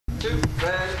2,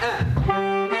 red, and...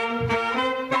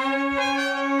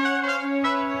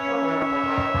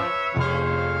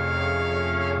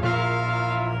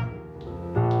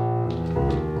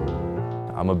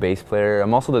 I'm a bass player.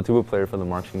 I'm also the tuba player for the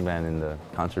marching band and the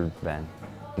concert band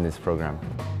in this program.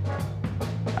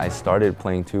 I started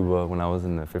playing tuba when I was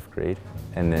in the 5th grade,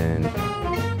 and then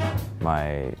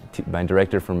my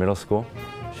director from middle school,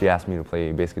 she asked me to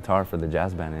play bass guitar for the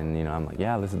jazz band, and I'm like,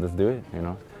 yeah, let's do it.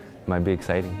 It might be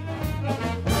exciting.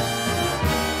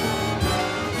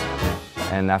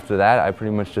 And after that, I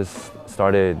pretty much just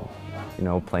started,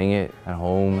 playing it at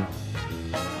home.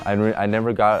 I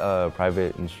never got a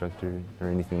private instructor or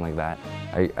anything like that.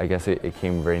 I guess it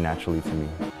came very naturally to me.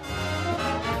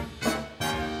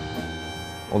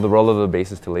 Well, the role of the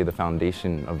bass is to lay the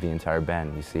foundation of the entire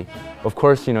band, you see. Of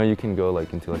course, you can go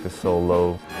into a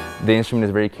solo. The instrument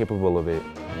is very capable of it.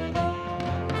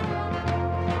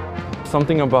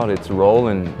 Something about its role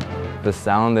and the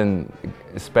sound, and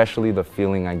especially the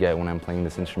feeling I get when I'm playing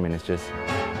this instrument,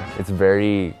 it's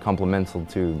very complemental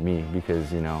to me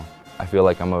because, I feel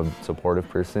like I'm a supportive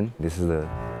person. This is a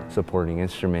supporting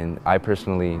instrument. I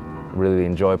personally really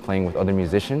enjoy playing with other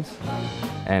musicians,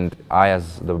 and I,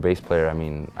 as the bass player,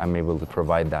 I'm able to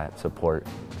provide that support,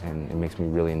 and it makes me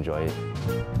really enjoy it.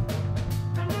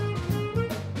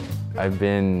 I've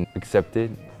been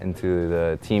accepted into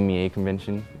the Team EA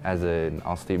convention as an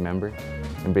all-state member,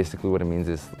 and basically what it means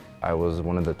is I was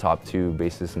one of the top 2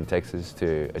 bassists in Texas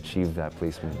to achieve that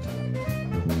placement.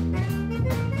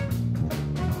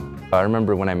 I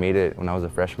remember when I made it when I was a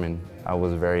freshman, I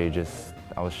was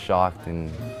I was shocked,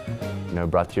 and it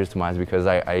brought tears to my eyes because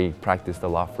I practiced a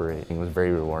lot for it. It was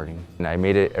very rewarding. And I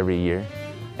made it every year,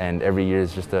 and every year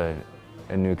is just a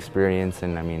new experience,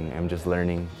 and I'm just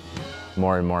learning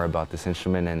more and more about this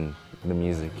instrument and the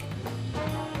music.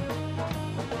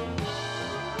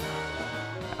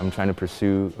 I'm trying to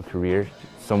pursue a career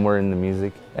somewhere in the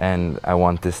music, and I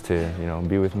want this to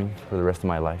be with me for the rest of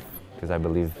my life because I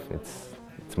believe it's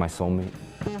my soulmate.